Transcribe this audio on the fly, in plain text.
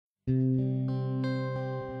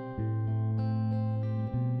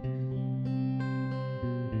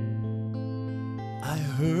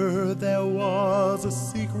heard there was a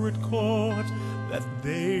secret chord that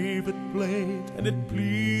David played and it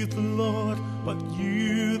pleased the Lord, but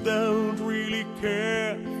you don't really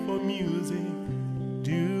care for music,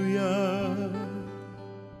 do ya?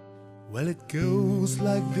 Well, it goes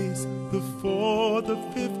like this: the fourth, the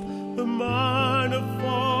fifth, the minor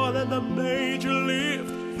fall, and the major lift,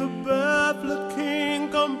 the baffled king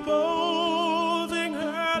composing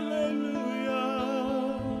hallelujah,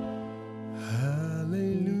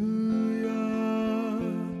 hallelujah,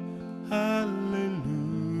 hallelujah,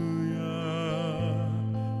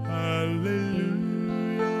 hallelujah,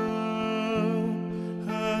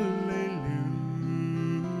 hallelujah.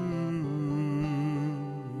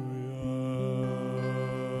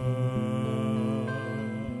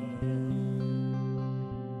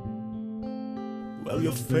 Well,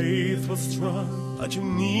 your faith was strong, but you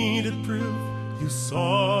needed proof. You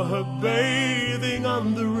saw her bathing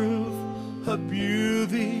on the roof. Her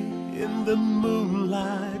beauty in the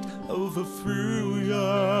moonlight overthrew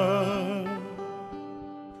you.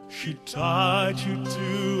 She tied you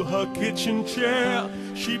to her kitchen chair.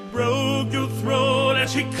 She broke your throat and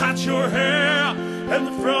she cut your hair. And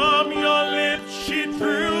from your lips she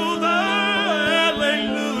drew the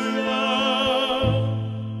hallelujah.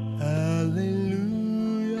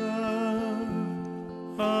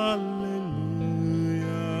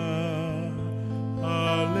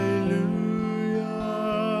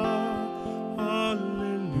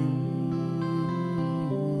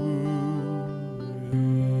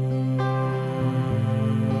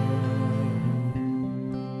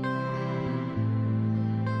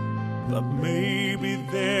 But maybe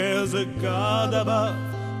there's a God above.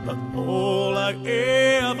 But all I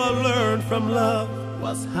ever learned from love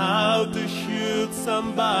was how to shoot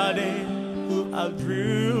somebody who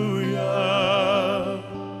outdrew you.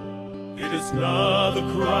 It is not the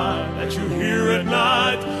cry that you hear at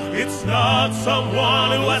night. It's not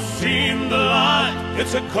someone who has seen the light.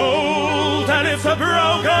 It's a cold and it's a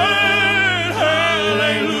broken